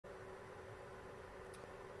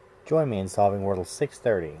Join me in solving Wordle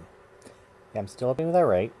 630. Yeah, I'm still upping with our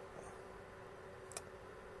rate.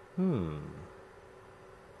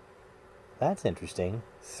 That's interesting.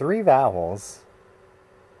 3 vowels.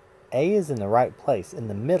 A is in the right place, in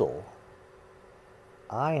the middle.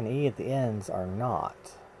 I and E at the ends are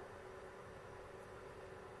not.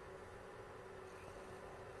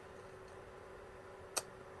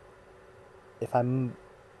 If I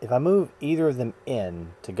move either of them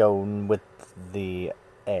in to go with the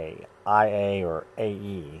A, IA or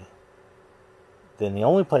AE, then the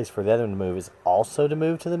only place for the other one to move is also to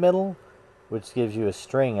move to the middle, which gives you a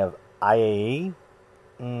string of IAE.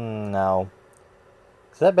 No.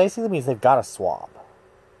 So that basically means they've got to swap.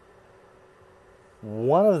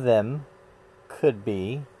 One of them could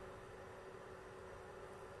be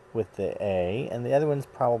with the A, and the other one's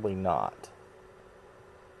probably not.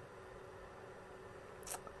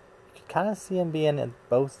 You can kind of see them being at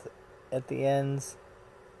both at the ends,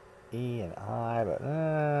 E and I, but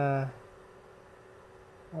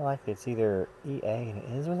more likely it's either EA and it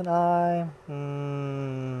is with an I.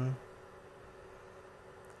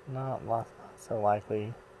 Not so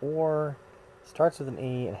likely. Or starts with an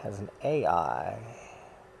E and has an AI.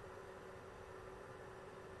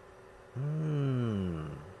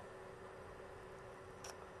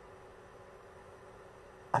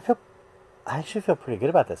 I actually feel pretty good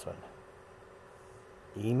about this one.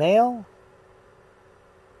 Email?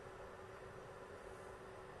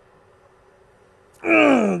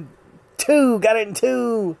 Two! Got it in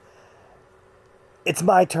 2! It's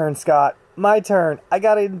my turn, Scott. My turn. I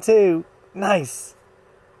got it in 2. Nice.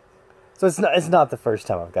 So it's not the first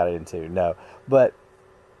time I've got it in 2, no. But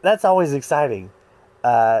that's always exciting.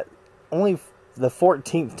 Only the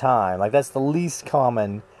 14th time. Like, that's the least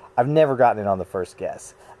common. I've never gotten it on the first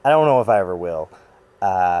guess. I don't know if I ever will.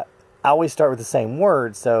 I always start with the same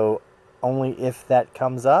word, so only if that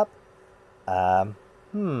comes up. I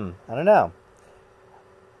don't know.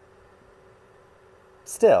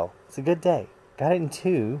 Still, it's a good day. Got it in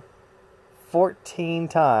 2, 14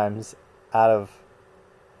 times out of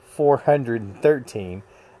 413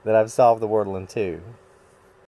 that I've solved the Wordle in 2.